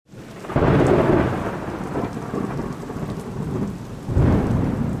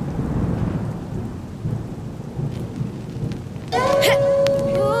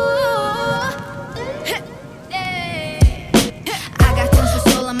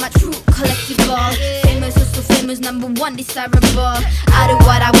number one desirable. I do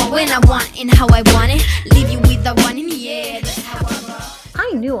what I want when I want and how I want it. Leave you with the one in the air. That's how I roll.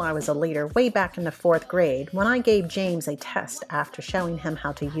 I knew I was a leader way back in the 4th grade when I gave James a test after showing him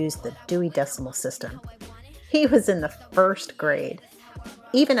how to use the Dewey Decimal System. He was in the 1st grade.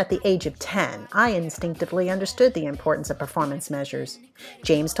 Even at the age of 10, I instinctively understood the importance of performance measures.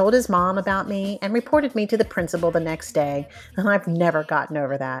 James told his mom about me and reported me to the principal the next day, and I've never gotten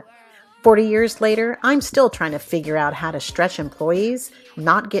over that. 40 years later, I'm still trying to figure out how to stretch employees,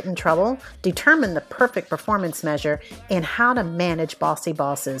 not get in trouble, determine the perfect performance measure, and how to manage bossy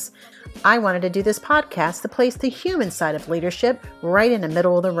bosses. I wanted to do this podcast to place the human side of leadership right in the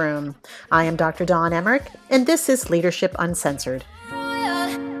middle of the room. I am Dr. Dawn Emmerich, and this is Leadership Uncensored.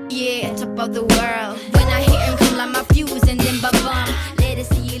 Yeah, top of the world. When I hear him come like my fuse and then ba-bum. Later,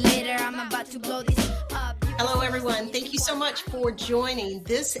 see you later, I'm about to blow this up. Hello, everyone. Thank you so much for joining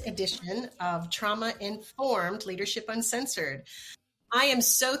this edition of Trauma Informed Leadership Uncensored. I am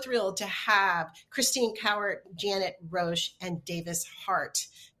so thrilled to have Christine Cowart, Janet Roche, and Davis Hart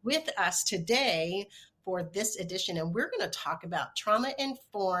with us today for this edition. And we're going to talk about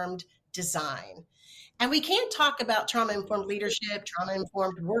trauma-informed design. And we can't talk about trauma-informed leadership,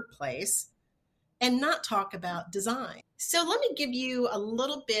 trauma-informed workplace, and not talk about design. So let me give you a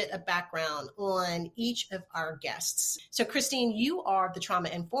little bit of background on each of our guests. So Christine, you are the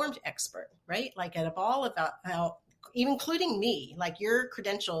trauma-informed expert, right? Like out of all about even including me, like your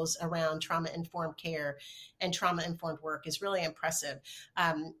credentials around trauma-informed care and trauma-informed work is really impressive.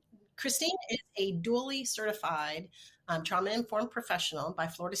 Christine is a dually certified trauma-informed professional by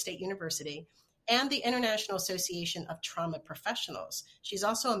Florida State University and the International Association of Trauma Professionals. She's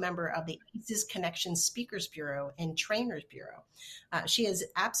also a member of the ACES Connections Speakers Bureau and Trainers Bureau. She has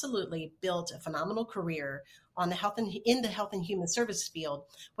absolutely built a phenomenal career in the health and human services field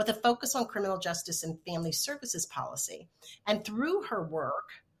with a focus on criminal justice and family services policy. And through her work,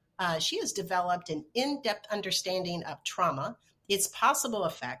 she has developed an in-depth understanding of trauma, its possible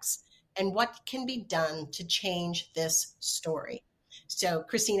effects, and what can be done to change this story. So,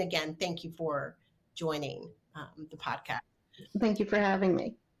 Christine, again, thank you for joining the podcast. Thank you for having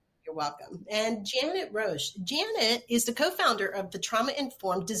me. You're welcome. And Janet Roche. Janet is the co-founder of the Trauma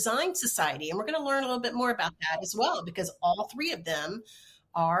Informed Design Society, and we're going to learn a little bit more about that as well, because all three of them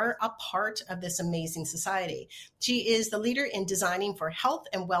are a part of this amazing society. She is the leader in designing for health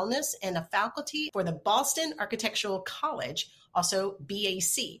and wellness and a faculty for the Boston Architectural College, also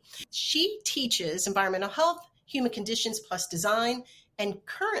BAC. She teaches environmental health, human conditions plus design, and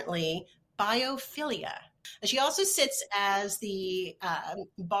currently biophilia. She also sits as the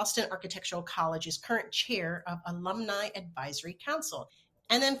Boston Architectural College's current chair of Alumni Advisory Council.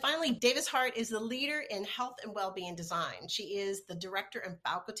 And then finally, Davis Hart is the leader in health and well-being design. She is the director and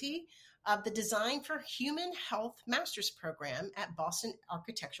faculty of the Design for Human Health Master's Program at Boston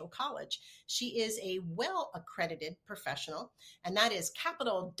Architectural College. She is a well-accredited professional, and that is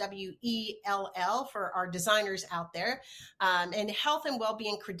capital WELL for our designers out there, and health and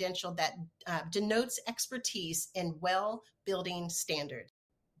well-being credential that denotes expertise in well-building standards.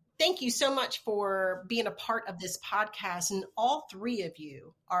 Thank you so much for being a part of this podcast. And all three of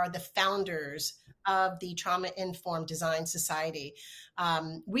you are the founders of the Trauma Informed Design Society.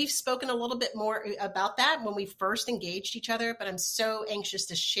 We've spoken a little bit more about that when we first engaged each other, but I'm so anxious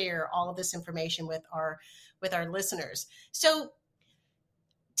to share all of this information with our listeners. So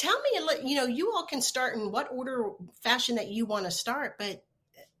tell me, you all can start in what order, fashion that you want to start, but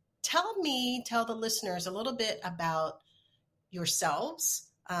tell the listeners a little bit about yourselves.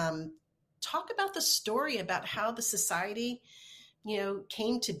 Talk about the story about how the society,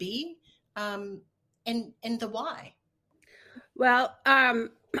 came to be, and the why. Well,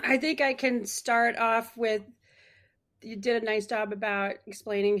 I think I can start off with, you did a nice job about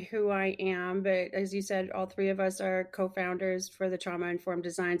explaining who I am, but as you said, all three of us are co-founders for the Trauma Informed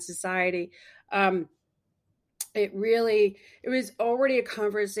Design Society. It was already a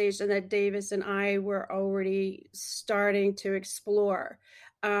conversation that Davis and I were already starting to explore.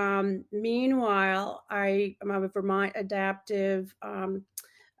 Meanwhile, I'm a Vermont adaptive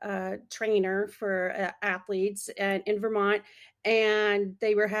trainer for athletes in Vermont, and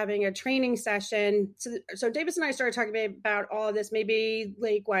they were having a training session. So Davis and I started talking about all of this, maybe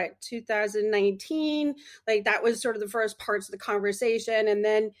 2019, that was sort of the first parts of the conversation. And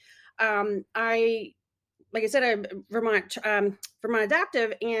then like I said, I'm Vermont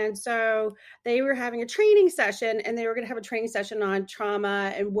adaptive. And so they were having a training session, and they were going to have a training session on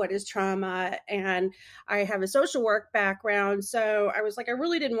trauma and what is trauma. And I have a social work background. So I was like, I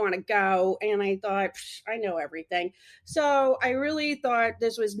really didn't want to go. And I thought, I know everything. So I really thought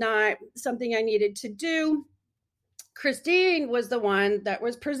this was not something I needed to do. Christine was the one that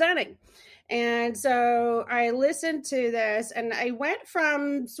was presenting. And so I listened to this, and I went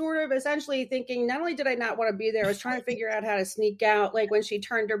from sort of essentially thinking, not only did I not want to be there, I was trying to figure out how to sneak out, like when she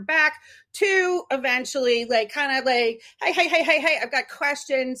turned her back, to eventually like kind of like, hey, I've got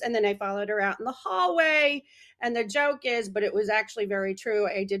questions. And then I followed her out in the hallway. And the joke is, but it was actually very true,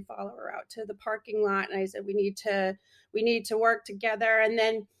 I did follow her out to the parking lot, and I said, we need to work together. And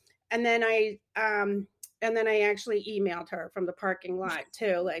then I actually emailed her from the parking lot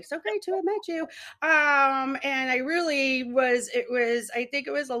too, like, so great to have met you. And I really I think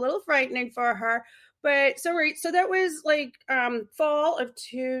it was a little frightening for her, but so that was like fall of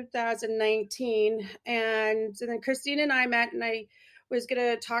 2019. And then Christine and I met, and I was going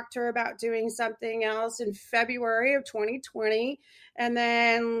to talk to her about doing something else in February of 2020. And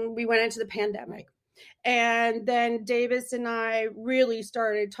then we went into the pandemic. And then Davis and I really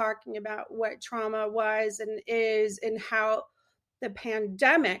started talking about what trauma was and is, and how the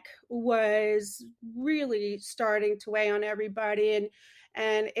pandemic was really starting to weigh on everybody.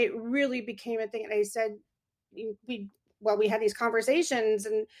 And it really became a thing. And I said, we had these conversations,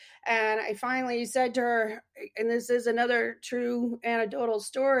 and I finally said to her, and this is another true anecdotal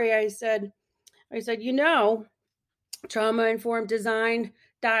story, I said, trauma-informed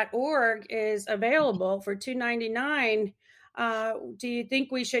design.org is available for $2.99. Do you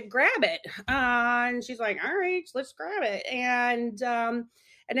think we should grab it? And she's like, all right, let's grab it. And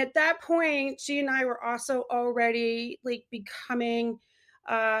at that point, she and I were also already like becoming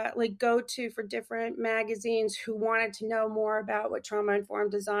like go-to for different magazines who wanted to know more about what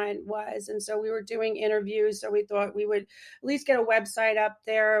trauma-informed design was. And so we were doing interviews. So we thought we would at least get a website up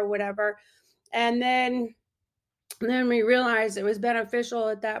there or whatever. And then we realized it was beneficial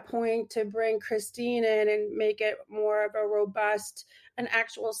at that point to bring Christine in and make it more of a robust, an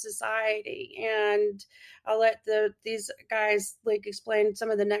actual society. And I'll let these guys like explain some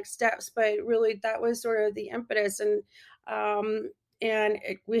of the next steps, but really that was sort of the impetus. And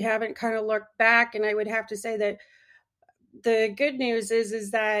we haven't kind of looked back. And I would have to say that the good news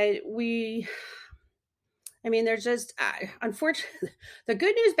is that there's just, unfortunately, the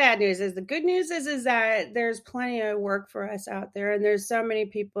good news, bad news is the good news is that there's plenty of work for us out there. And there's so many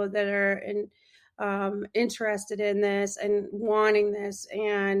people that are interested in this and wanting this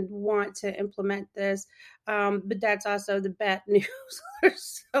and want to implement this. But that's also the bad news.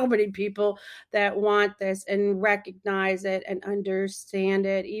 There's so many people that want this and recognize it and understand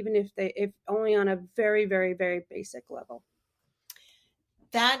it, even if only on a very, very, very basic level.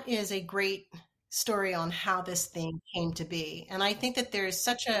 That is a great story on how this thing came to be. And I think that there's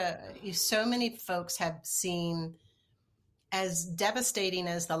so many folks have seen, as devastating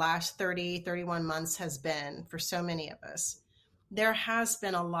as the last 31 months has been for so many of us, there has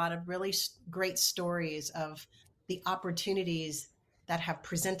been a lot of really great stories of the opportunities that have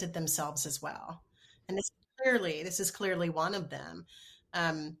presented themselves as well. And this is clearly one of them.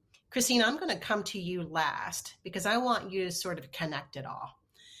 Christine, I'm going to come to you last because I want you to sort of connect it all.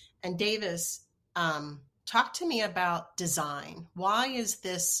 And Davis, talk to me about design. Why is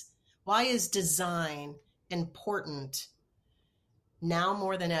design important now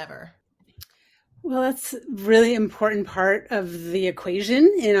more than ever? Well, that's a really important part of the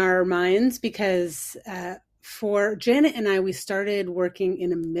equation in our minds because for Janet and I, we started working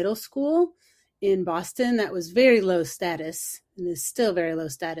in a middle school in Boston that was very low status and is still very low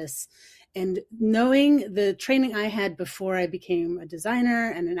status. And knowing the training I had before I became a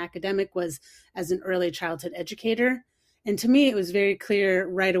designer and an academic was as an early childhood educator. And to me, it was very clear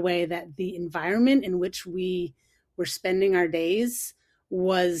right away that the environment in which we were spending our days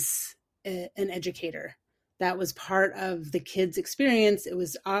was an educator. That was part of the kids' experience. It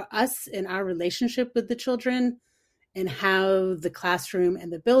was us and our relationship with the children and how the classroom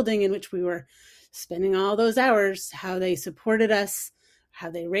and the building in which we were spending all those hours, how they supported us, how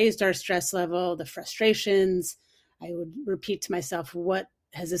they raised our stress level, the frustrations. I would repeat to myself, what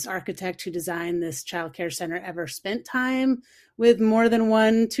has this architect who designed this child care center ever spent time with more than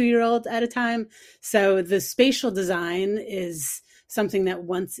one 2-year-old at a time? So the spatial design is something that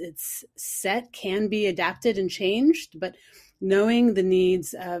once it's set can be adapted and changed, but knowing the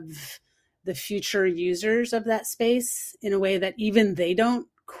needs of the future users of that space in a way that even they don't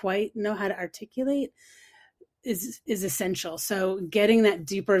quite know how to articulate is essential. So getting that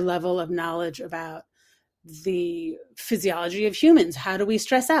deeper level of knowledge about the physiology of humans. How do we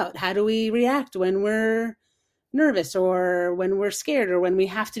stress out? How do we react when we're nervous or when we're scared or when we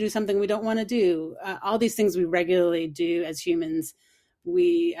have to do something we don't want to do? All these things we regularly do as humans.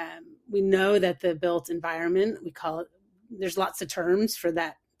 We know that the built environment, we call it, there's lots of terms for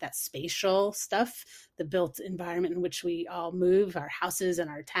that that spatial stuff, the built environment in which we all move, our houses and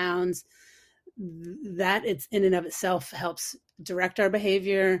our towns, that it's in and of itself helps direct our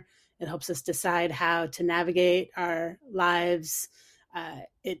behavior. It helps us decide how to navigate our lives.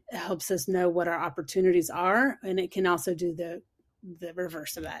 It helps us know what our opportunities are, and it can also do the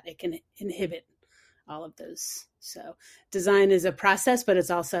reverse of that. It can inhibit all of those. So design is a process, but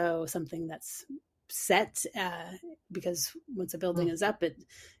it's also something that's set because once a building is up, it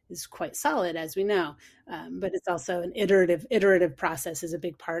is quite solid, as we know. But it's also an iterative process is a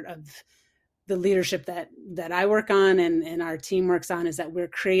big part of the leadership that I work on and our team works on, is that we're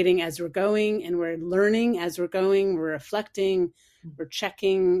creating as we're going, and we're learning as we're going, we're reflecting, we're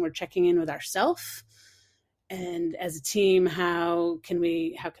checking in with ourselves. And as a team, how can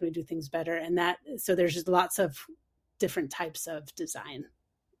we do things better? And so there's just lots of different types of design.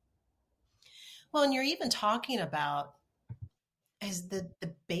 Well, and you're even talking about as the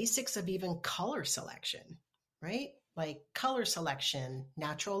basics of even color selection, right? Like color selection,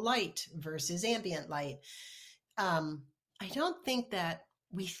 natural light versus ambient light. I don't think that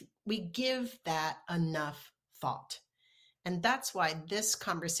we give that enough thought. And that's why this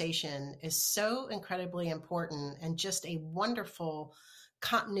conversation is so incredibly important and just a wonderful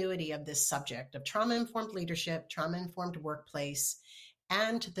continuity of this subject of trauma-informed leadership, trauma-informed workplace,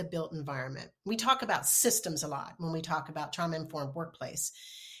 and the built environment. We talk about systems a lot when we talk about trauma-informed workplace.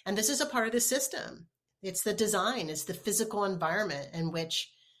 And this is a part of the system. It's the design, it's the physical environment in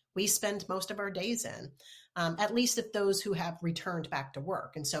which we spend most of our days in, at least if those who have returned back to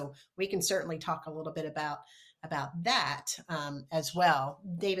work. And so we can certainly talk a little bit about that as well.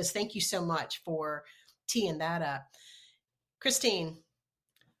 Davis, thank you so much for teeing that up. Christine,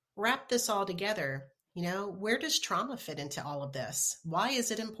 wrap this all together. Where does trauma fit into all of this? Why is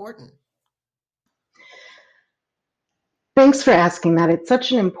it important? Thanks for asking that. It's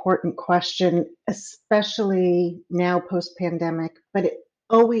such an important question, especially now post-pandemic, but it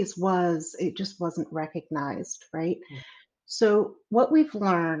always was, it just wasn't recognized, right? Mm-hmm. So what we've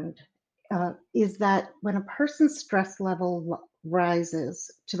learned is that when a person's stress level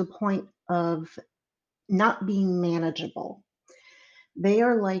rises to the point of not being manageable, they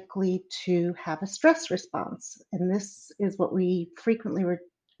are likely to have a stress response. And this is what we frequently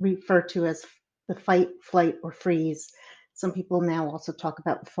refer to as the fight, flight, or freeze. Some people now also talk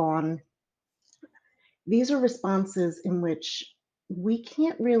about fawn. These are responses in which we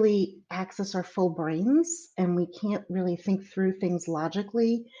can't really access our full brains and we can't really think through things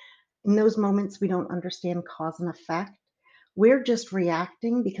logically. In those moments, we don't understand cause and effect. We're just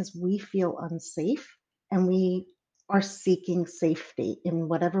reacting because we feel unsafe and we are seeking safety in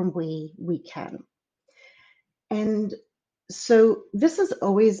whatever way we can. And so this has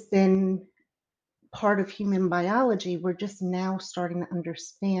always been part of human biology. We're just now starting to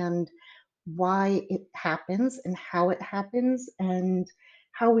understand why it happens and how it happens and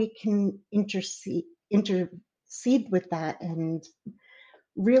how we can intercede with that and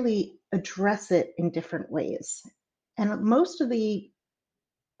really address it in different ways. And most of the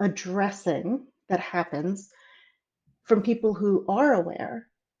addressing that happens from people who are aware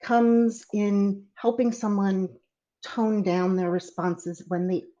comes in helping someone tone down their responses when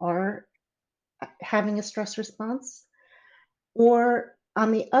they are having a stress response, or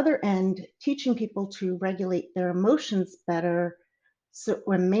on the other end, teaching people to regulate their emotions better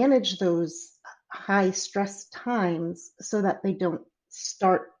or manage those high stress times so that they don't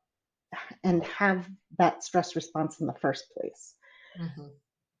start and have that stress response in the first place. Mm-hmm.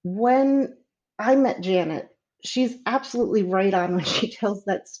 When I met Janet, she's absolutely right on when she tells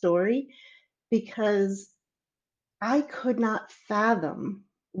that story, because I could not fathom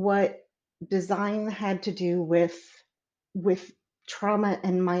what design had to do with trauma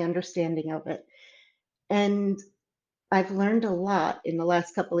and my understanding of it. And I've learned a lot in the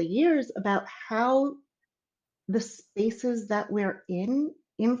last couple of years about how the spaces that we're in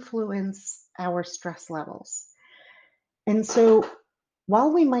influence our stress levels. And so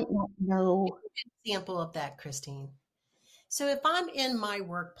while we might not know... An example of that, Christine. So if I'm in my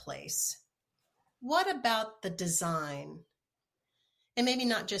workplace, what about the design? And maybe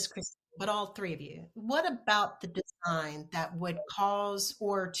not just Christine, but all three of you. What about the design that would cause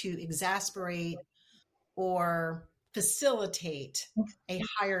or to exasperate or facilitate a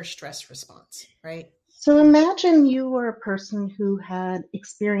higher stress response, right? So imagine you were a person who had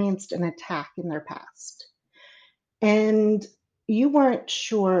experienced an attack in their past and you weren't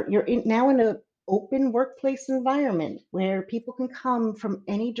sure. You're now in an open workplace environment where people can come from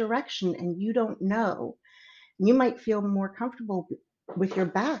any direction and you don't know. You might feel more comfortable with your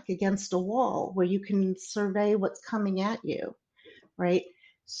back against a wall where you can survey what's coming at you, right?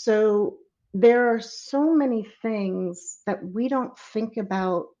 So there are so many things that we don't think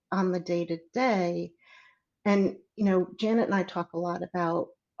about on the day to day. And, Janet and I talk a lot about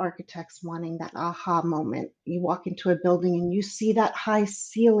architects wanting that aha moment. You walk into a building and you see that high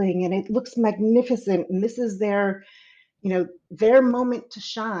ceiling and it looks magnificent. And this is their moment to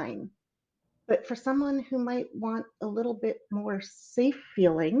shine. But for someone who might want a little bit more safe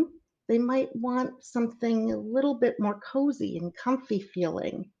feeling, they might want something a little bit more cozy and comfy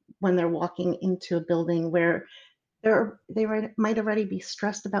feeling when they're walking into a building where they might already be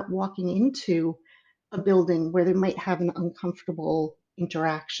stressed about walking into a building where they might have an uncomfortable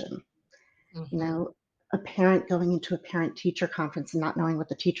interaction. Mm-hmm. A parent going into a parent-teacher conference and not knowing what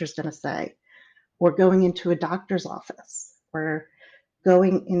the teacher's going to say, or going into a doctor's office, or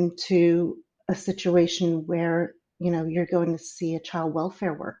going into a situation where you're going to see a child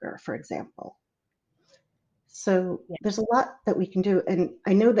welfare worker, for example. So there's a lot that we can do, and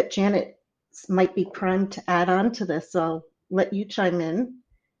I know that Janet might be primed to add on to this, so I'll let you chime in.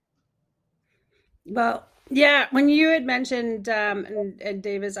 Well, yeah, when you had mentioned, and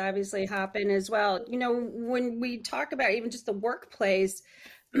Davis obviously hop in as well, when we talk about even just the workplace,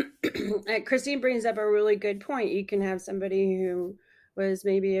 Christine brings up a really good point. You can have somebody who was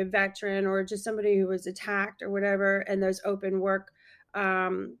maybe a veteran or just somebody who was attacked or whatever, and those open work,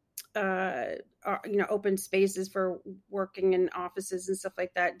 open spaces for working in offices and stuff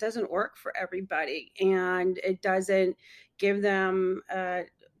like that doesn't work for everybody, and it doesn't give them a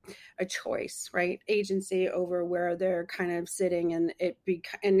choice, right? Agency over where they're kind of sitting, and it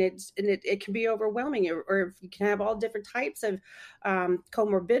can be overwhelming, or you can have all different types of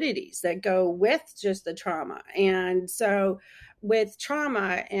comorbidities that go with just the trauma. And so with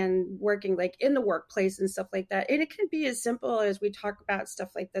trauma and working like in the workplace and stuff like that, and it can be as simple as we talk about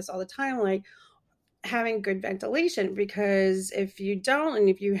stuff like this all the time, like having good ventilation, because if you don't, and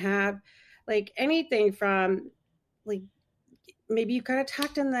if you have like anything from like, maybe you got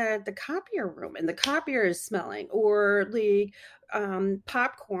attacked in the copier room and the copier is smelling, or the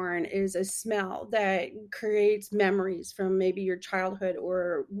popcorn is a smell that creates memories from maybe your childhood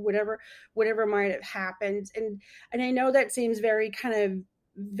or whatever might have happened. And I know that seems very kind of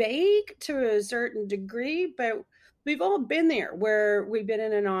vague to a certain degree, but we've all been there, where we've been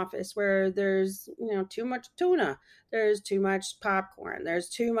in an office where there's too much tuna, there's too much popcorn, there's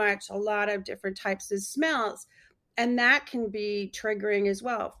a lot of different types of smells. And that can be triggering as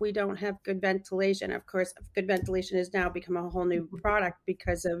well if we don't have good ventilation. Of course, good ventilation has now become a whole new product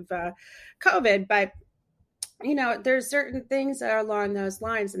because of COVID. But, there's certain things that are along those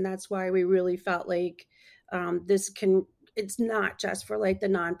lines. And that's why we really felt like it's not just for like the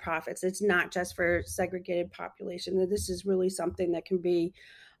nonprofits. It's not just for segregated population. This is really something that can be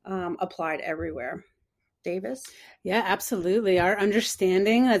applied everywhere. Davis? Yeah, absolutely. Our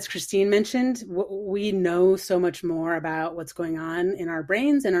understanding, as Christine mentioned, we know so much more about what's going on in our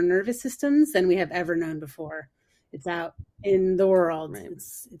brains and our nervous systems than we have ever known before. It's out in the world. Right.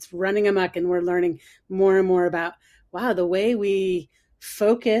 It's running amok, and we're learning more and more about, wow, the way we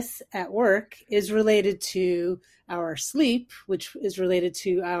focus at work is related to our sleep, which is related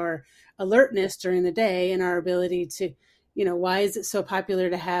to our alertness during the day and our ability to, why is it so popular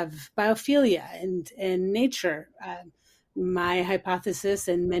to have biophilia and nature? My hypothesis,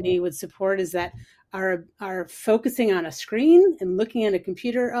 and many would support, is that our focusing on a screen and looking at a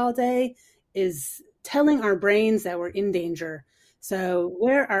computer all day is telling our brains that we're in danger. So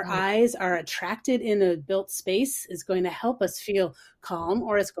where our eyes are attracted in a built space is going to help us feel calm,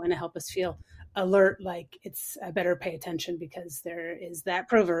 or it's going to help us feel alert, like I better pay attention because there is that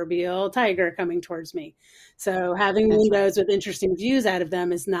proverbial tiger coming towards me. So having windows with interesting views out of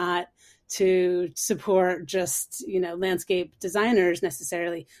them is not to support just, landscape designers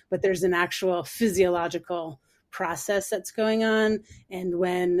necessarily, but there's an actual physiological process that's going on. And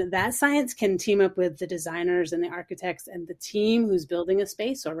when that science can team up with the designers and the architects and the team who's building a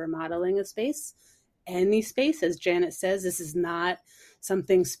space or remodeling a space, any space, as Janet says, this is not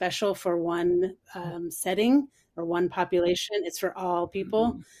something special for one setting or one population. It's for all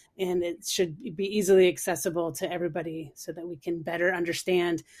people, and it should be easily accessible to everybody so that we can better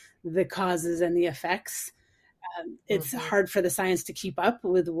understand the causes and the effects. It's hard for the science to keep up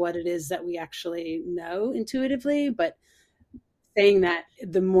with what it is that we actually know intuitively, but saying that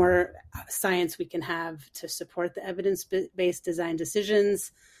the more science we can have to support the evidence-based design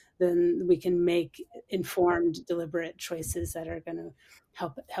decisions, then we can make informed, deliberate choices that are going to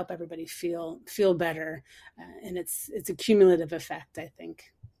help everybody feel better. And it's a cumulative effect, I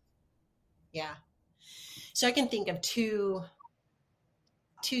think. Yeah. So I can think of two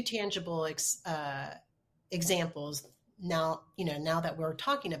tangible examples. now, now that we're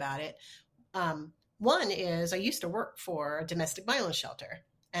talking about it. One is I used to work for a domestic violence shelter,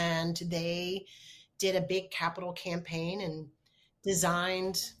 and they did a big capital campaign and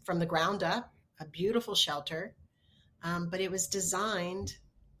designed from the ground up a beautiful shelter. But it was designed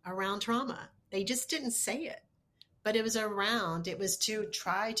around trauma. They just didn't say it, but it was to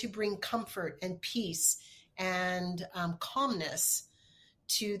try to bring comfort and peace and calmness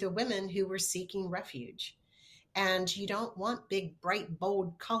to the women who were seeking refuge. And you don't want big, bright,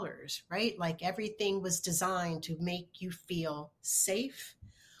 bold colors, right? Like everything was designed to make you feel safe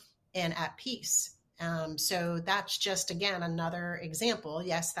and at peace. So that's just, again, another example.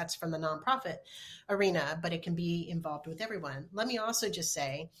 Yes, that's from the nonprofit arena, but it can be involved with everyone. Let me also just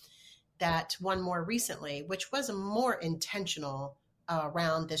say that one more recently, which was a more intentional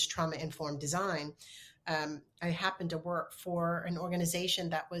around this trauma-informed design. I happened to work for an organization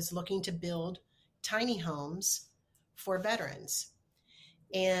that was looking to build tiny homes for veterans.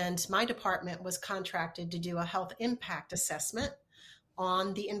 And my department was contracted to do a health impact assessment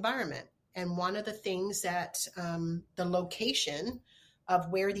on the environment. And one of the things that the location of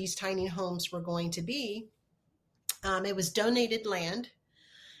where these tiny homes were going to be, it was donated land,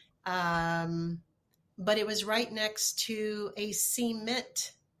 but it was right next to a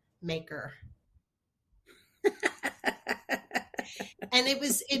cement maker. And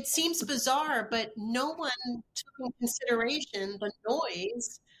it seems bizarre, but no one took in consideration the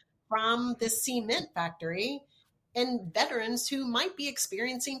noise from the cement factory and veterans who might be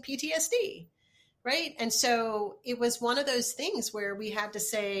experiencing PTSD, right? And so it was one of those things where we had to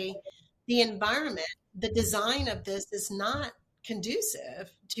say the environment, the design of this is not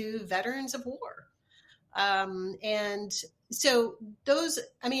conducive to veterans of war. And so those,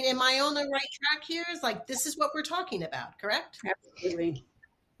 am I on the right track here? It's like, this is what we're talking about, correct? Absolutely.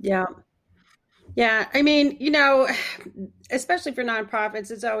 Yeah. Yeah. Especially for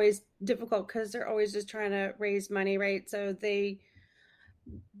nonprofits, it's always difficult because they're always just trying to raise money, right? So they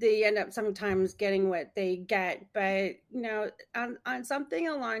end up sometimes getting what they get. But, on something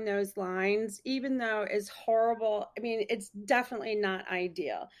along those lines, even though it's horrible, it's definitely not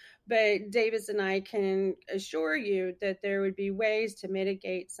ideal. But Davis and I can assure you that there would be ways to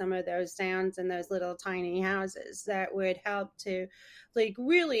mitigate some of those sounds in those little tiny houses that would help to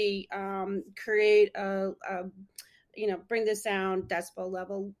really create a bring the sound decibel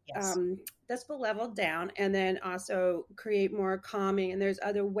level down, and then also create more calming. And there's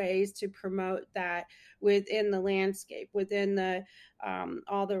other ways to promote that within the landscape, within the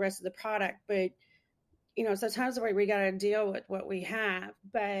all the rest of the product. But sometimes we got to deal with what we have.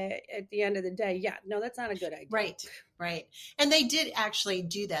 But at the end of the day, that's not a good idea. Right. And they did actually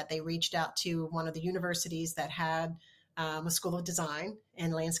do that. They reached out to one of the universities that had a School of Design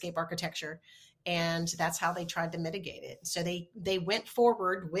and Landscape Architecture, and that's how they tried to mitigate it. So they went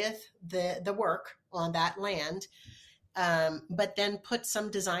forward with the work on that land, but then put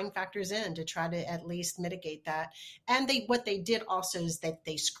some design factors in to try to at least mitigate that. And what they did also is that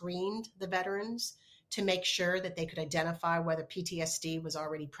they screened the veterans to make sure that they could identify whether PTSD was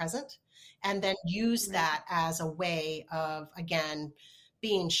already present, and then use that as a way of, again,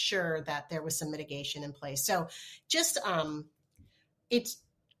 being sure that there was some mitigation in place. So just, here's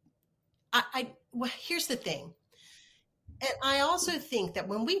the thing. And I also think that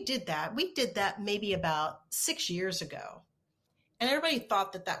when we did that maybe about 6 years ago, and everybody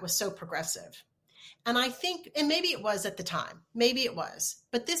thought that was so progressive. And I think, and maybe it was at the time,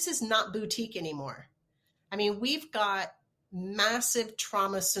 but this is not boutique anymore. We've got massive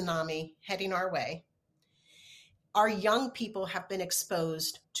trauma tsunami heading our way. Our young people have been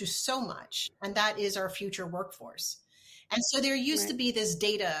exposed to so much, and that is our future workforce. And so there used to be this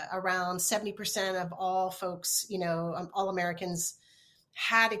data around 70% of all folks, all Americans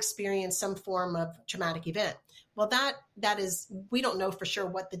had experienced some form of traumatic event. Well, that is, we don't know for sure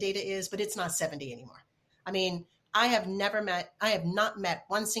what the data is, but it's not 70 anymore. I have not met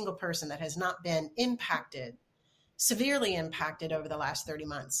one single person that has not been severely impacted over the last 30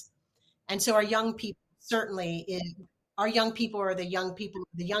 months. And so our young people are the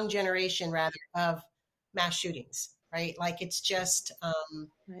young generation rather of mass shootings, right? Like it's just,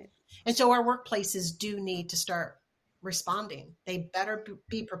 and so our workplaces do need to start responding. They better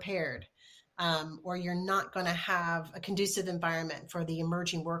be prepared, or you're not going to have a conducive environment for the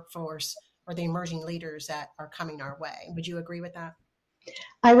emerging workforce or the emerging leaders that are coming our way. Would you agree with that?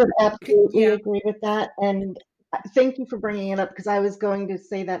 I would absolutely agree with that. And thank you for bringing it up, because I was going to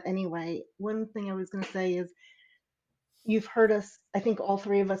say that anyway. One thing I was going to say is, you've heard us, I think all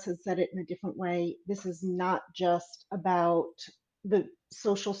three of us have said it in a different way. This is not just about the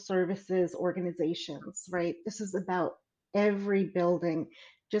social services organizations, right? This is about every building.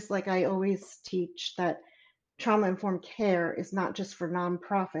 Just like I always teach that trauma-informed care is not just for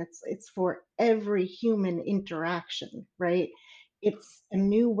nonprofits, it's for every human interaction, right? It's a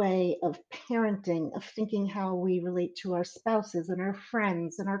new way of parenting, of thinking how we relate to our spouses and our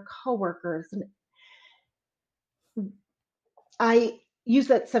friends and our coworkers. And I use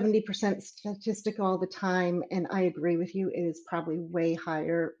that 70% statistic all the time, and I agree with you. It is probably way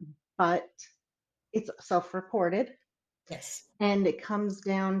higher, but it's self-reported. Yes. And it comes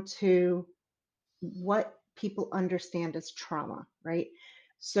down to what people understand as trauma, right?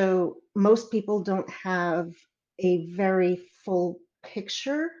 So most people don't have a very full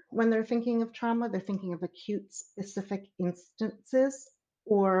picture when they're thinking of trauma. They're thinking of acute specific instances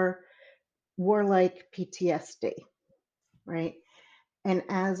or warlike PTSD, right? And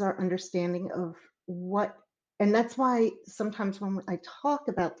as our understanding of what, and that's why sometimes when I talk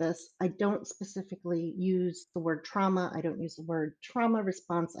about this, I don't specifically use the word trauma. I don't use the word trauma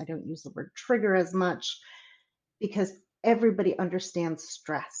response. I don't use the word trigger as much, because everybody understands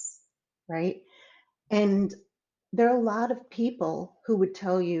stress, right? And there are a lot of people who would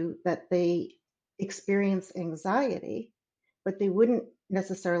tell you that they experience anxiety, but they wouldn't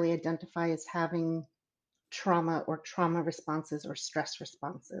necessarily identify as having trauma or trauma responses or stress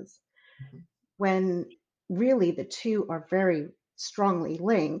responses, when really the two are very strongly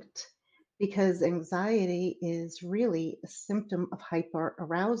linked, because anxiety is really a symptom of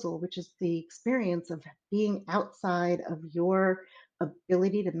hyperarousal, which is the experience of being outside of your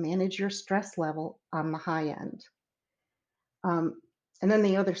ability to manage your stress level on the high end. And then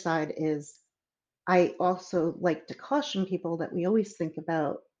the other side is, I also like to caution people that we always think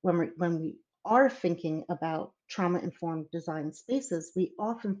about when we are thinking about trauma-informed design spaces, we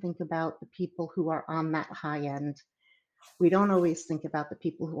often think about the people who are on that high end. We don't always think about the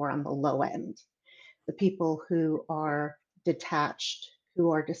people who are on the low end, the people who are detached,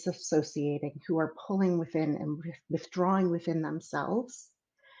 who are disassociating, who are pulling within and withdrawing within themselves.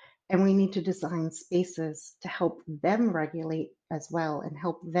 And we need to design spaces to help them regulate as well and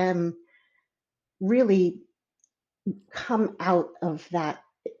help them really come out of that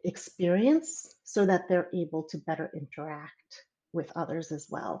experience so that they're able to better interact with others as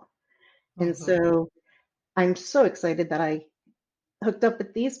well. And so I'm so excited that I hooked up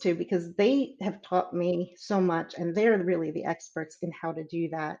with these two, because they have taught me so much, and they're really the experts in how to do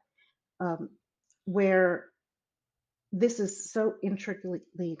that, where this is so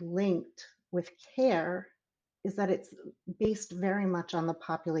intricately linked with care, is that it's based very much on the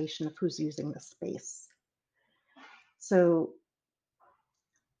population of who's using the space. So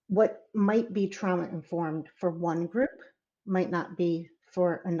what might be trauma informed for one group might not be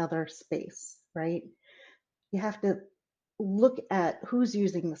for another space, right? You have to look at who's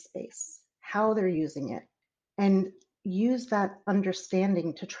using the space, how they're using it, and use that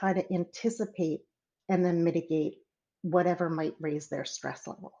understanding to try to anticipate and then mitigate whatever might raise their stress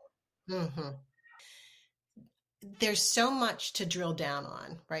level. Mm-hmm. There's so much to drill down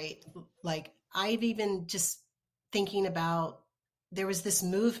on, right? Like I've even just thinking about, there was this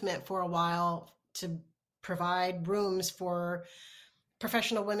movement for a while to provide rooms for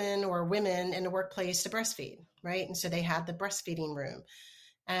professional women or women in the workplace to breastfeed, right? And so they had the breastfeeding room,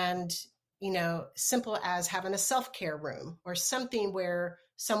 and, you know, simple as having a self-care room or something where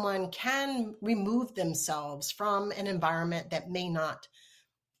someone can remove themselves from an environment that may not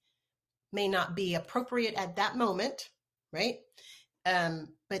be appropriate at that moment, right?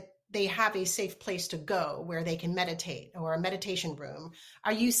 But they have a safe place to go where they can meditate, or a meditation room.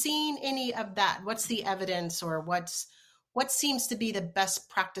 Are you seeing any of that? What's the evidence, or what seems to be the best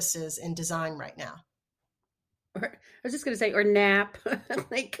practices in design right now? I was just going to say, or nap,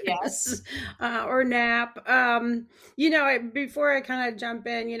 like, yes, or nap. You know, before I kind of jump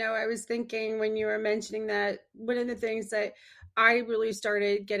in, you know, I was thinking when you were mentioning that, one of the things that I really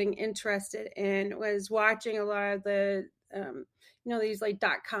started getting interested in was watching a lot of the, you know, these like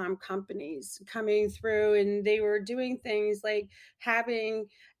 .com companies coming through, and they were doing things like having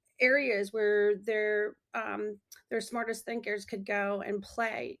areas where their smartest thinkers could go and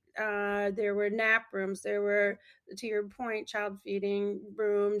play. There were nap rooms. There were, to your point, child feeding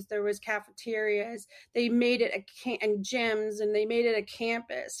rooms. There was cafeterias. They made it and gyms, and they made it a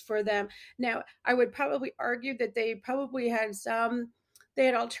campus for them. Now, I would probably argue that they probably had they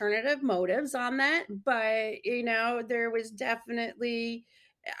had alternative motives on that, but, you know, there was definitely,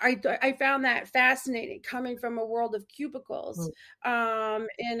 I found that fascinating, coming from a world of cubicles,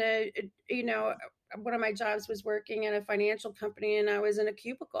 in a, you know, one of my jobs was working in a financial company, and I was in a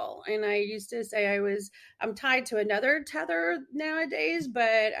cubicle, and I used to say I'm tied to another tether nowadays,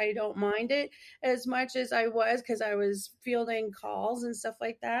 but I don't mind it as much as I was, because I was fielding calls and stuff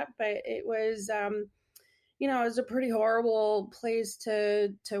like that. But it was, it was a pretty horrible place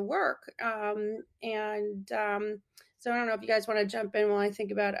to work. So I don't know if you guys want to jump in while I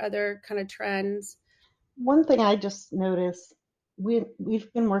think about other kind of trends. One thing I just noticed,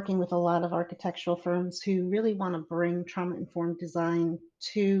 we've been working with a lot of architectural firms who really want to bring trauma-informed design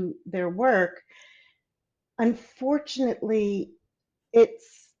to their work. Unfortunately, it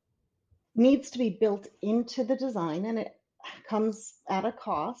needs to be built into the design, and it comes at a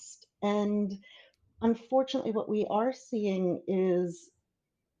cost. And unfortunately, what we are seeing is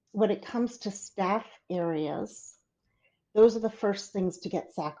when it comes to staff areas, those are the first things to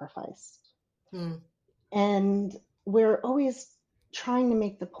get sacrificed. And we're always trying to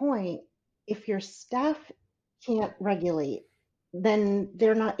make the point, if your staff can't regulate, then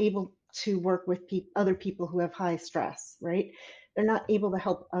they're not able to work with other people who have high stress, right? They're not able to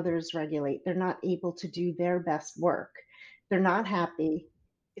help others regulate. They're not able to do their best work. They're not happy.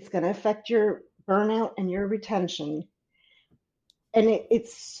 It's going to affect your burnout and your retention. And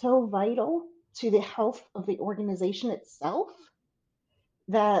it's so vital to the health of the organization itself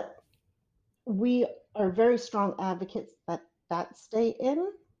that we are very strong advocates that stay in.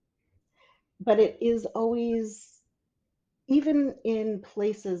 But it is always, even in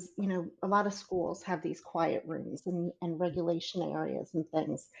places, a lot of schools have these quiet rooms and regulation areas and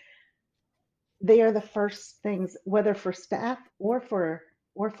things. They are the first things, whether for staff or for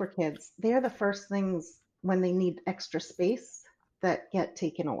kids, they are the first things when they need extra space that get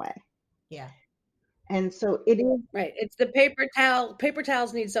taken away. Yeah. And so it is right. It's the paper towel. Paper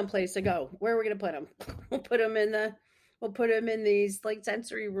towels need someplace to go. Where are we going to put them? We'll put them in these like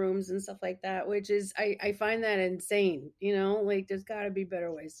sensory rooms and stuff like that, which is, I find that insane. Like there's got to be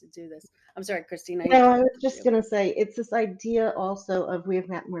better ways to do this. I'm sorry, Christine. No, I was just going to say, it's this idea also of, we have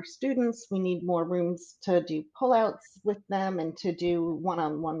got more students. We need more rooms to do pullouts with them and to do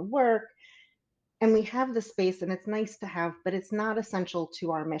one-on-one work. And we have the space, and it's nice to have, but it's not essential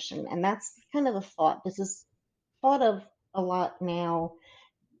to our mission. And that's kind of the thought. This is thought of a lot now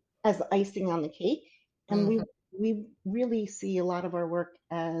as icing on the cake. And we really see a lot of our work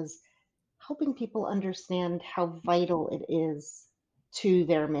as helping people understand how vital it is to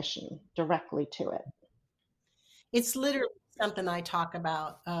their mission, directly to it. It's literally something I talk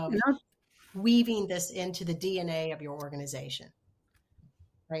about, weaving this into the DNA of your organization,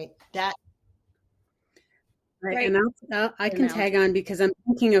 right? Right. And I can tag on, because I'm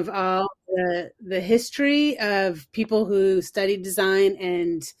thinking of all the history of people who studied design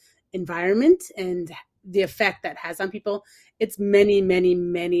and environment and the effect that has on people. It's many, many,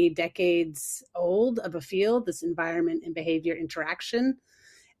 many decades old of a field, this environment and behavior interaction.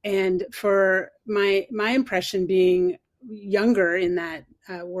 And for my impression, being younger in that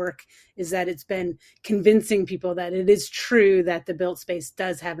work, is that it's been convincing people that it is true that the built space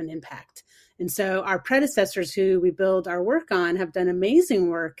does have an impact. And so our predecessors who we build our work on have done amazing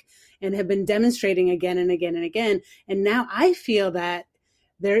work and have been demonstrating again and again and again. And now I feel that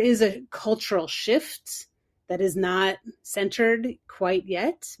there is a cultural shift that is not centered quite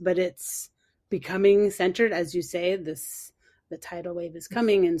yet, but it's becoming centered, as you say, the tidal wave is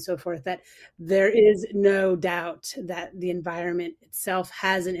coming and so forth, that there is no doubt that the environment itself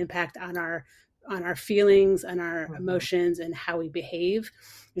has an impact on our feelings, on our emotions, and how we behave.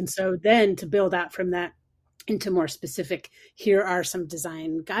 And so then to build out from that into more specific, here are some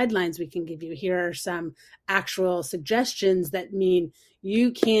design guidelines we can give you. Here are some actual suggestions that mean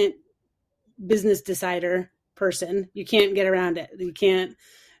you can't, business decider person, you can't get around it. You can't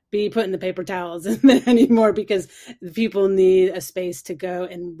be putting the paper towels in there anymore, because people need a space to go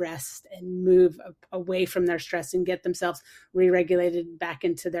and rest and move away from their stress and get themselves re-regulated back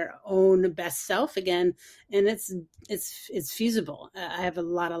into their own best self again. And it's feasible. I have a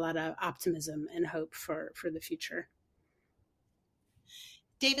lot of optimism and hope for the future.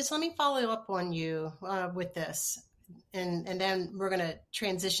 Davis, let me follow up on you with this, and then we're going to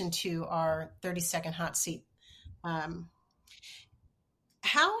transition to our 30-second hot seat.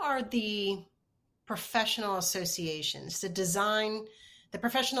 How are the professional associations, the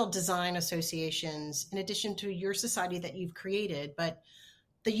professional design associations, in addition to your society that you've created, but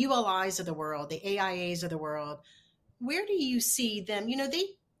the ULIs of the world, the AIAs of the world, where do you see them?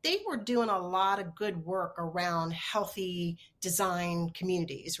 They were doing a lot of good work around healthy design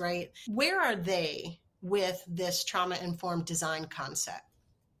communities, right? Where are they with this trauma-informed design concept?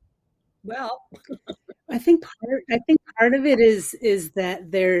 Well, I think part of it is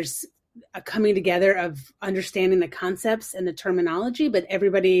that there's a coming together of understanding the concepts and the terminology, but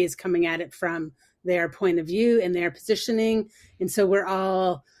everybody is coming at it from their point of view and their positioning. And so we're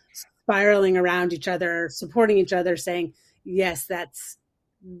all spiraling around each other, supporting each other, saying, yes,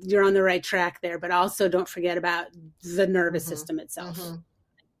 you're on the right track there, but also don't forget about the nervous system itself.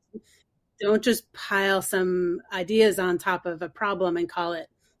 Don't just pile some ideas on top of a problem and call it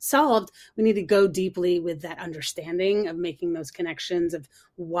solved. We need to go deeply with that understanding of making those connections of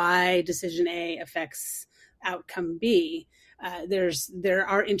why decision A affects outcome B. There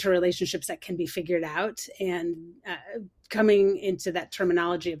are interrelationships that can be figured out, and coming into that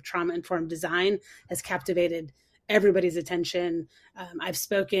terminology of trauma-informed design has captivated everybody's attention. I've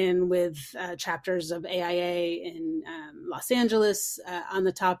spoken with chapters of AIA in Los Angeles on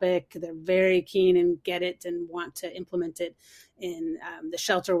the topic. They're very keen and get it and want to implement it in the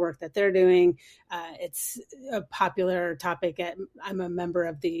shelter work that they're doing. It's a popular topic. I'm a member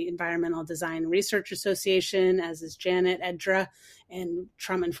of the Environmental Design Research Association, as is Janet Edra, and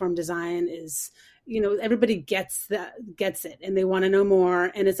trauma-informed design is, everybody gets it and they want to know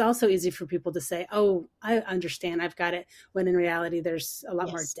more. And it's also easy for people to say, oh, I understand, I've got it. When in reality, there's a lot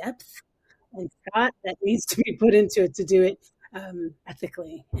more depth and thought that needs to be put into it to do it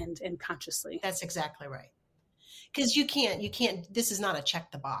ethically and consciously. That's exactly right. Because you can't, this is not a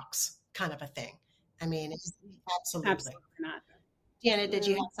check the box kind of a thing. I mean, it's absolutely not. Janet, did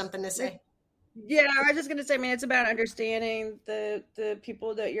you have something to say? Yeah, I was just going to say, it's about understanding the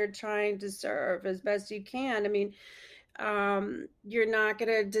people that you're trying to serve as best you can. I mean, you're not going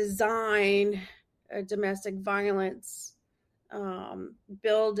to design a domestic violence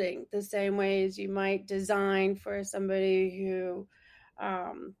building the same way as you might design for somebody who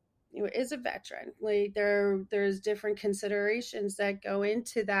is a veteran. Like there's different considerations that go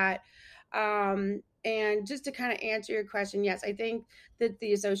into that. And just to kind of answer your question, yes, I think that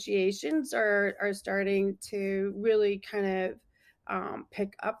the associations are starting to really kind of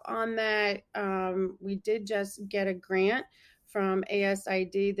pick up on that. We did just get a grant from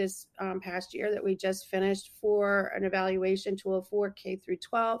ASID this past year that we just finished for an evaluation tool for K through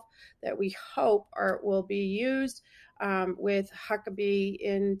 12 that we hope will be used with Huckabee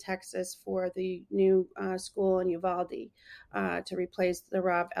in Texas for the new school in Uvalde to replace the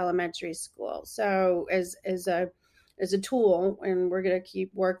Robb Elementary School. So as a tool, and we're going to keep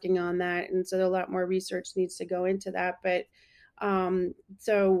working on that. And so a lot more research needs to go into that. But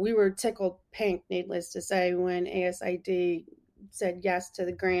so we were tickled pink, needless to say, when ASID said yes to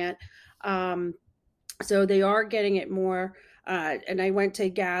the grant. So they are getting it more. And I went to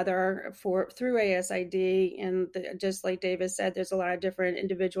gather through ASID, and just like Davis said, there's a lot of different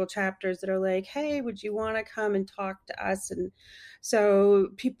individual chapters that are like, hey, would you want to come and talk to us? And so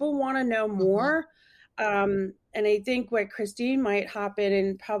people want to know more. And I think what Christine might hop in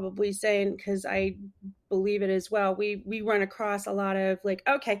and probably say, because I believe it as well, we run across a lot of like,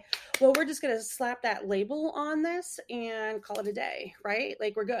 okay, well, we're just going to slap that label on this and call it a day, right?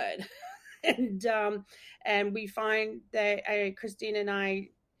 Like we're good. And we find that Christine and I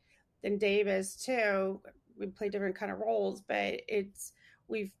and Davis too, we play different kind of roles, but it's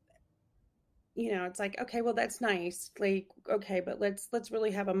like, okay, well, that's nice. Like, okay, but let's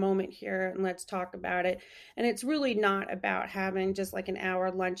really have a moment here and let's talk about it. And it's really not about having just like an hour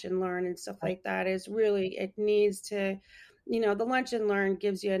lunch and learn and stuff like that. It's really, it needs to, the lunch and learn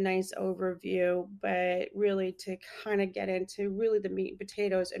gives you a nice overview, but really to kind of get into really the meat and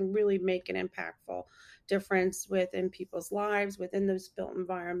potatoes and really make an impactful difference within people's lives, within this built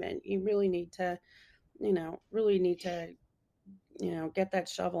environment. You really need to, get that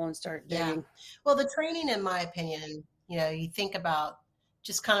shovel and start digging. Yeah. Well, the training, in my opinion, you think about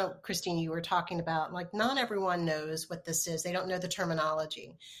just kind of, Christine, you were talking about, like, not everyone knows what this is. They don't know the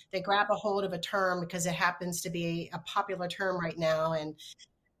terminology. They grab a hold of a term because it happens to be a popular term right now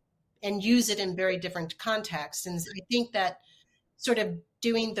and use it in very different contexts. And I think that sort of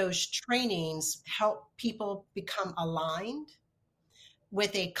doing those trainings help people become aligned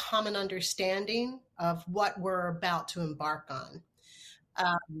with a common understanding of what we're about to embark on.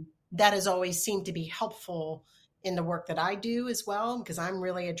 That has always seemed to be helpful in the work that I do as well, because I'm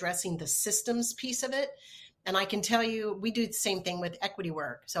really addressing the systems piece of it. And I can tell you, we do the same thing with equity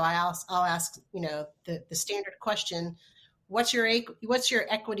work. So I'll ask, the standard question, what's your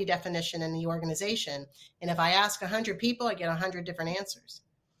equity definition in the organization? And if I ask 100 people, I get 100 different answers.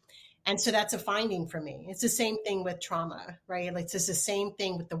 And so that's a finding for me. It's the same thing with trauma, right? Like, it's the same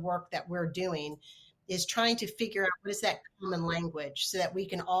thing with the work that we're doing, is trying to figure out what is that common language so that we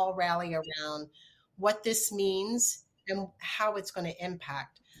can all rally around what this means and how it's going to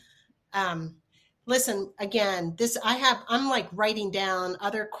impact. Listen, again, I'm like writing down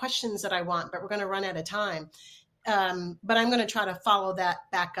other questions that I want, but we're going to run out of time. But I'm going to try to follow that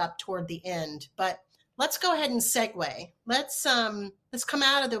back up toward the end. But let's go ahead and segue. Let's come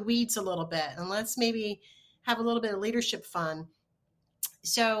out of the weeds a little bit, and let's maybe have a little bit of leadership fun.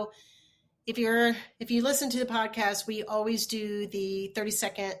 So if you listen to the podcast, we always do the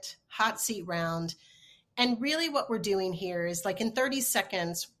 30-second hot seat round. And really what we're doing here is, like, in 30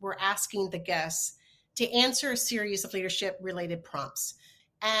 seconds, we're asking the guests to answer a series of leadership related prompts.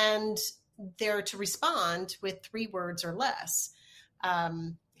 And they're to respond with 3 words or less.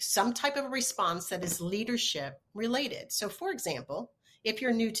 Some type of a response that is leadership related. So for example, if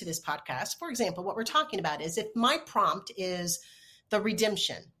you're new to this podcast, what we're talking about is, if my prompt is the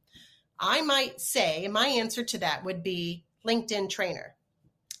redemption, I might say, and my answer to that would be LinkedIn trainer.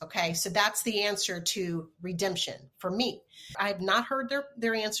 Okay, so that's the answer to redemption for me. I have not heard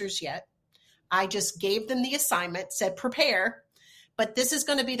their answers yet. I just gave them the assignment, said prepare, but this is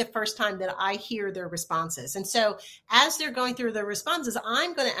going to be the first time that I hear their responses. And so as they're going through their responses,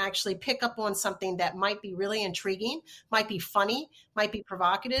 I'm going to actually pick up on something that might be really intriguing, might be funny, might be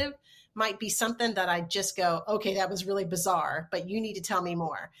provocative, might be something that I just go, okay, that was really bizarre, but you need to tell me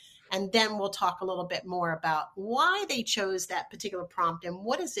more. And then we'll talk a little bit more about why they chose that particular prompt and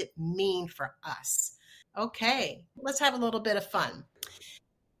what does it mean for us. Okay, let's have a little bit of fun.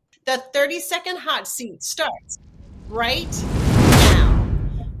 The 30-second hot seat starts right now.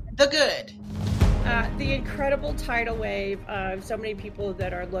 The good. The incredible tidal wave of so many people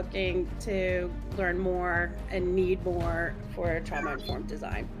that are looking to learn more and need more for trauma-informed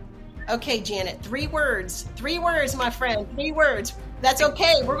design. Okay, Janet, 3 words. 3 words, my friend. 3 words. That's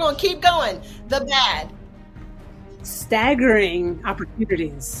okay. We're going to keep going. The bad. Staggering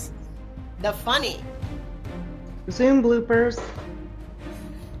opportunities. The funny. Zoom bloopers.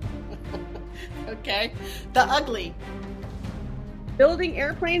 Okay. The ugly. Building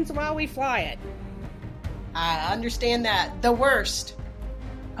airplanes while we fly it. I understand that. The worst.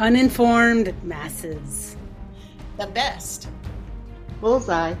 Uninformed masses. The best.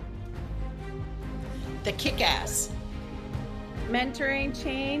 Bullseye. The kick-ass. Mentoring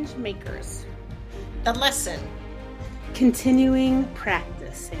change makers. The lesson. Continuing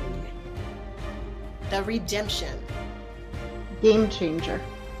practicing. The redemption. Game changer.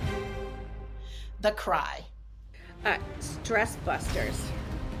 The cry. Stress busters.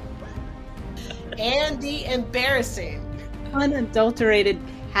 And the embarrassing. Unadulterated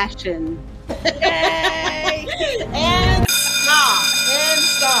passion. Yay! And stop.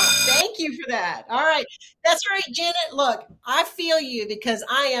 Thank you for that. All right. That's right, Janet. Look, I feel you, because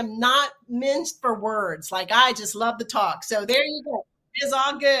I am not minced for words. Like, I just love to talk. So there you go. It's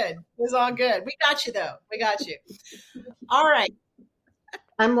all good. It's all good. We got you, though. We got you. All right.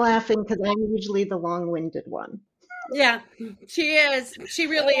 I'm laughing because I'm usually the long-winded one. Yeah, she is. She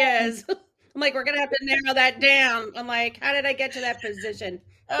really is. I'm like, we're going to have to narrow that down. I'm like, how did I get to that position?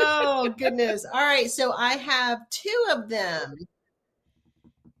 Oh, goodness. All right. So I have 2 of them.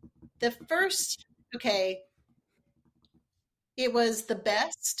 The first, okay, it was the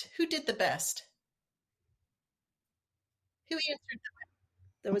best. Who did the best? Who answered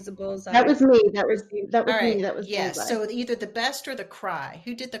the That was a bullseye. That was me. That was All right. me. That was yes. bullseye. So either the best or the cry.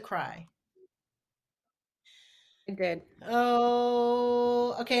 Who did the cry? I did.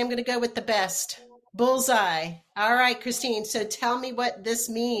 Oh, okay. I'm going to go with the best. Bullseye. All right, Christine. So tell me what this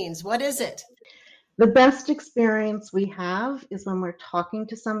means. What is it? The best experience we have is when we're talking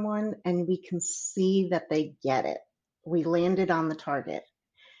to someone and we can see that they get it. We landed on the target.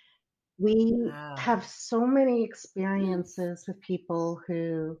 We Wow. have so many experiences with people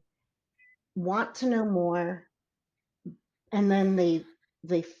who want to know more, and then they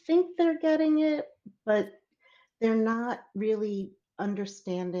think they're getting it, but they're not really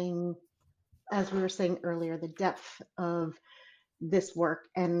understanding, as we were saying earlier, the depth of this work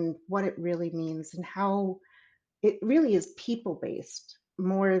and what it really means and how it really is people-based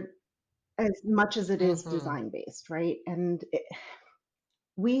more as much as it is design-based, right? And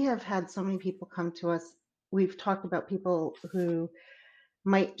we have had so many people come to us. We've talked about people who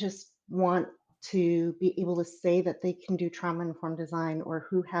might just want to be able to say that they can do trauma-informed design, or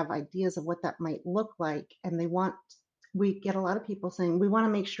who have ideas of what that might look like. And we get a lot of people saying, we want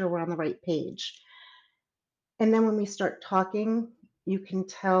to make sure we're on the right page. And then when we start talking, you can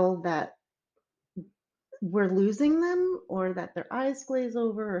tell that we're losing them, or that their eyes glaze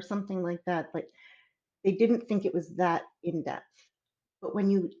over or something like that. But they didn't think it was that in depth. But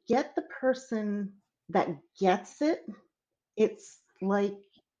when you get the person that gets it, it's like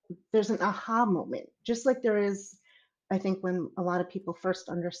there's an aha moment, just like there is I think, when a lot of people first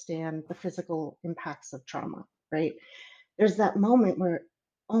understand the physical impacts of trauma, right? There's that moment where,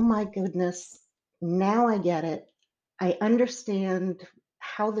 oh my goodness, now I get it. I understand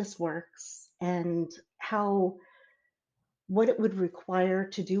how this works and what it would require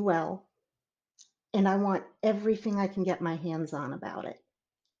to do well. And I want everything I can get my hands on about it.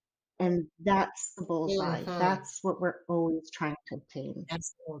 And that's the bullseye. Mhm. That's what we're always trying to obtain.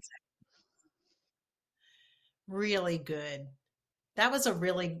 Absolutely. Really good. That was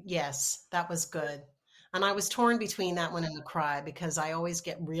yes, that was good. And I was torn between that one and the cry because I always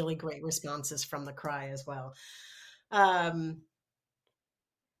get really great responses from the cry as well.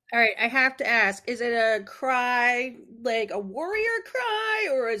 All right, I have to ask, is it a cry, like a warrior cry,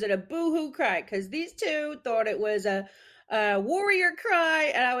 or is it a boohoo cry? Because these two thought it was a warrior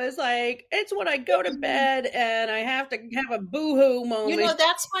cry, and I was like, it's when I go to bed and I have to have a boohoo moment.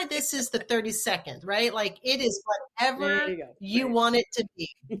 That's why this is the 30-second, right? Like, it is There whatever you go. you want it to be.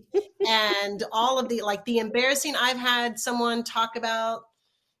 And all of the embarrassing, I've had someone talk about,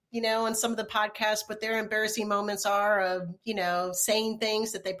 on some of the podcasts, what their embarrassing moments are of, saying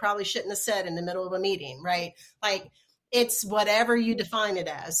things that they probably shouldn't have said in the middle of a meeting, right? Like, it's whatever you define it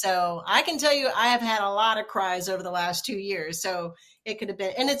as. So I can tell you, I have had a lot of cries over the last 2 years. So it could have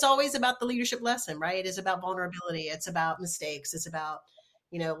been, and it's always about the leadership lesson, right? It is about vulnerability. It's about mistakes. It's about,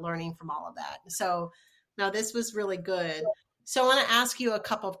 learning from all of that. So now this was really good. So I want to ask you a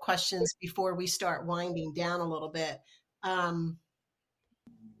couple of questions before we start winding down a little bit.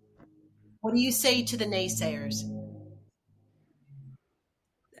 What do you say to the naysayers?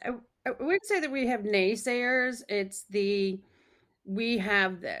 I would say that we have naysayers. We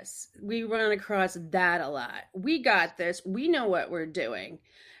have this. We run across that a lot. We got this. We know what we're doing.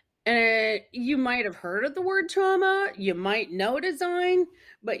 And you might have heard of the word trauma. You might know design,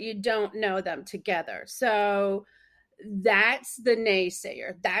 but you don't know them together. So that's the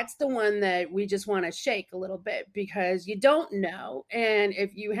naysayer. That's the one that we just want to shake a little bit because you don't know. And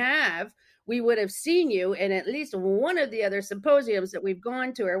if you have, we would have seen you in at least one of the other symposiums that we've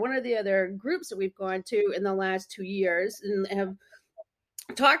gone to or one of the other groups that we've gone to in the last 2 years and have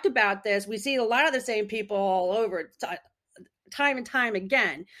talked about this. We see a lot of the same people all over time and time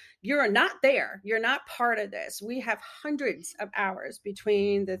again. You're not there. You're not part of this. We have hundreds of hours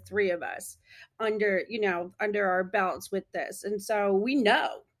between the three of us under our belts with this. And so we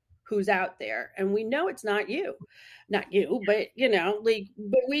know who's out there and we know it's not you, but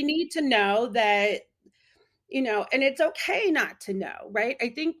but we need to know that, and it's okay not to know, right? I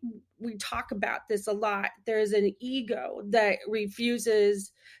think we talk about this a lot. There's an ego that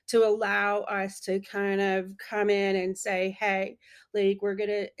refuses to allow us to kind of come in and say, hey, like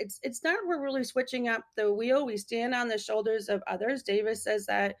it's not, we're really switching up the wheel. We stand on the shoulders of others. Davis says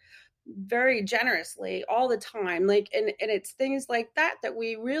that very generously all the time. Like, and it's things like that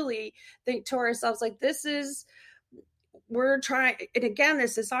we really think to ourselves, like, we're trying, and again, the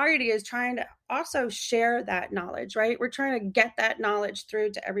society is trying to also share that knowledge, right? We're trying to get that knowledge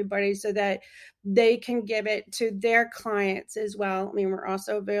through to everybody so that they can give it to their clients as well. I mean, we're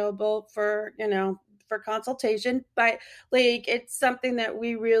also available for consultation, but like, it's something that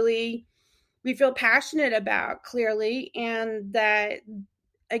we feel passionate about clearly. And that,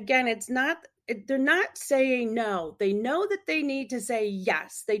 again, they're not saying no. They know that they need to say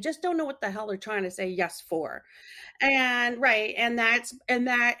yes. They just don't know what the hell they're trying to say yes for. And right. And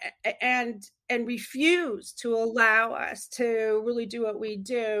refuse to allow us to really do what we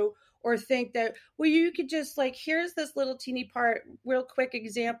do, or think that, well, you could just, like, here's this little teeny part. Real quick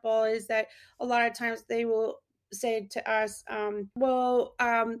example is that a lot of times they will say to us, well,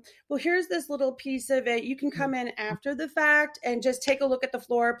 here's this little piece of it. You can come in after the fact and just take a look at the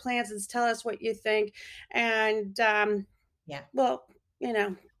floor plans and tell us what you think. And well,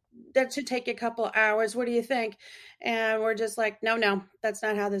 that should take a couple hours. What do you think? And we're just like, no, that's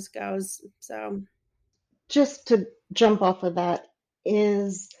not how this goes. So just to jump off of that,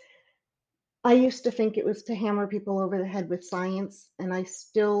 I used to think it was to hammer people over the head with science, and I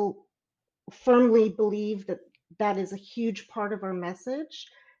still firmly believe that that is a huge part of our message.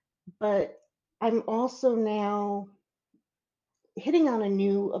 But I'm also now hitting on a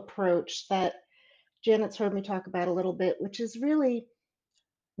new approach that Janet's heard me talk about a little bit, which is really,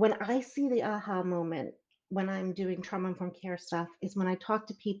 when I see the aha moment when I'm doing trauma-informed care stuff, is when I talk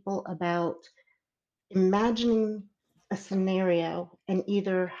to people about imagining a scenario and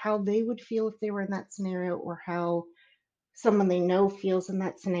either how they would feel if they were in that scenario or how someone they know feels in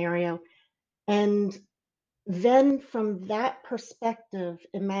that scenario. And then from that perspective,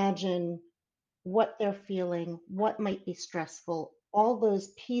 imagine what they're feeling, what might be stressful, all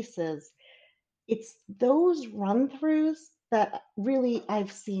those pieces. it's those run-throughs that really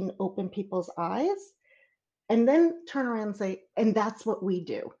I've seen open people's eyes and then turn around and say, and that's what we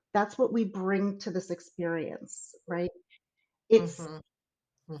do. That's what we bring to this experience, right? It's,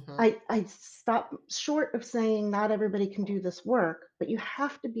 I stop short of saying not everybody can do this work, but you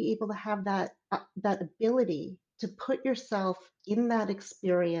have to be able to have that ability to put yourself in that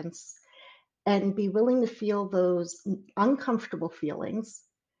experience and be willing to feel those uncomfortable feelings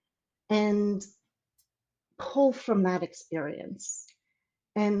and pull from that experience.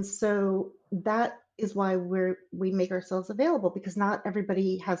 And so that is why we make ourselves available, because not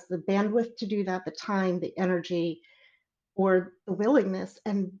everybody has the bandwidth to do that, the time, the energy, or the willingness.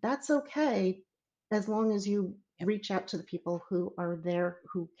 And that's okay, as long as you reach out to the people who are there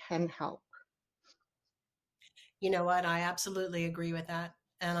who can help. You know what? I absolutely agree with that.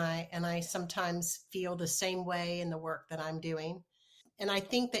 And I sometimes feel the same way in the work that I'm doing. And I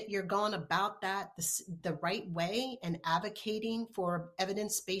think that you're going about that the right way and advocating for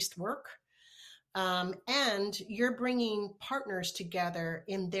evidence-based work. And you're bringing partners together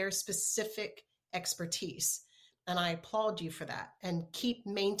in their specific expertise. And I applaud you for that, and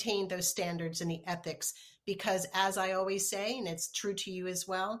maintain those standards and the ethics, because as I always say, and it's true to you as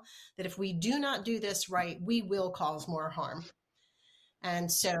well, that if we do not do this right, we will cause more harm.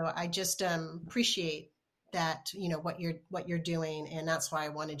 And so I just appreciate that, what you're doing. And that's why I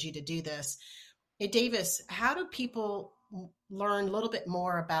wanted you to do this. Hey, Davis, how do people learn a little bit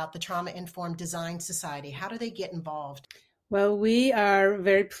more about the Trauma-Informed Design Society? How do they get involved? Well, we are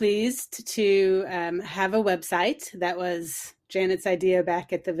very pleased to have a website. That was Janet's idea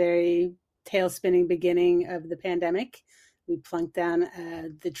back at the very tail-spinning beginning of the pandemic. We plunked down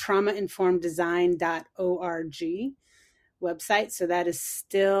the traumainformeddesign.org website. So that is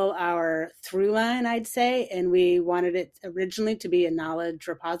still our through line, I'd say. And we wanted it originally to be a knowledge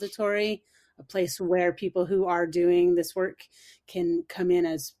repository, a place where people who are doing this work can come in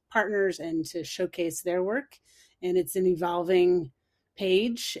as partners and to showcase their work. And it's an evolving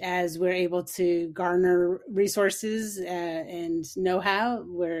page as we're able to garner resources and know-how.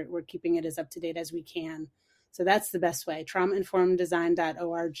 We're keeping it as up to date as we can. So that's the best way,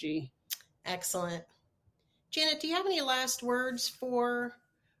 traumainformeddesign.org. Excellent. Janet, do you have any last words for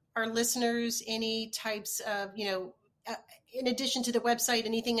our listeners? Any types of, in addition to the website,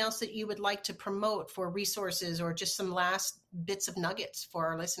 anything else that you would like to promote for resources, or just some last bits of nuggets for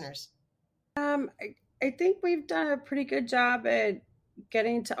our listeners? I think we've done a pretty good job at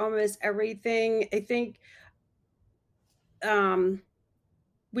getting to almost everything. I think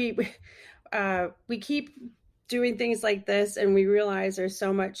we keep doing things like this, and we realize there's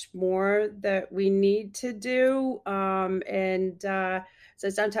so much more that we need to do. So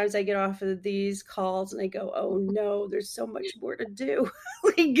sometimes I get off of these calls and I go, oh no, there's so much more to do.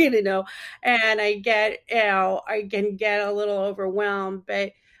 And I can get a little overwhelmed,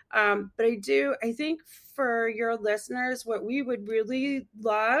 but I think for your listeners, what we would really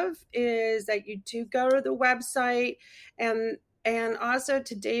love is that you do go to the website, and also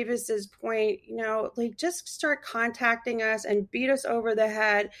to Davis's point, just start contacting us and beat us over the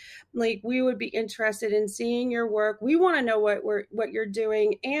head. We would be interested in seeing your work. We want to know what you're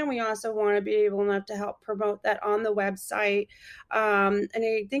doing, and we also want to be able enough to help promote that on the website. And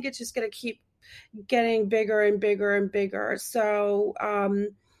I think it's just going to keep getting bigger and bigger and bigger. So,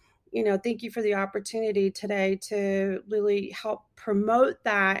 thank you for the opportunity today to really help promote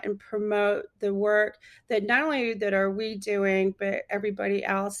that and promote the work that not only that are we doing, but everybody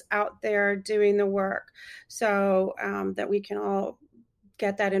else out there doing the work, so that we can all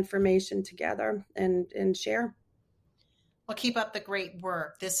get that information together and share. Well, keep up the great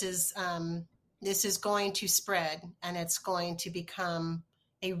work. This is going to spread, and it's going to become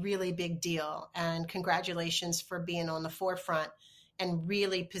a really big deal. And congratulations for being on the forefront and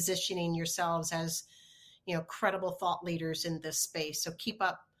really positioning yourselves as, credible thought leaders in this space. So keep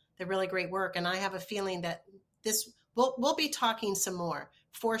up the really great work. And I have a feeling that we'll be talking some more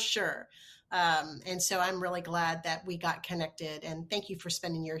for sure. And so I'm really glad that we got connected, and thank you for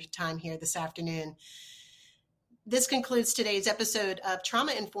spending your time here this afternoon. This concludes today's episode of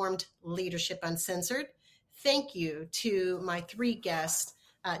Trauma-Informed Leadership Uncensored. Thank you to my three guests,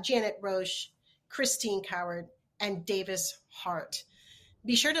 Janet Roche, Christine Coward, and Davis Hart.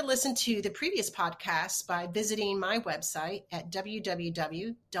 Be sure to listen to the previous podcasts by visiting my website at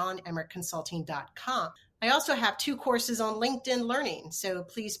www.dawnemmerichconsulting.com. I also have 2 courses on LinkedIn Learning, so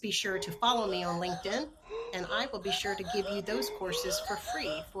please be sure to follow me on LinkedIn, and I will be sure to give you those courses for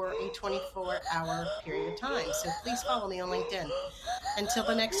free for a 24-hour period of time. So please follow me on LinkedIn. Until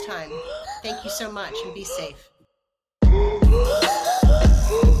the next time, thank you so much, and be safe.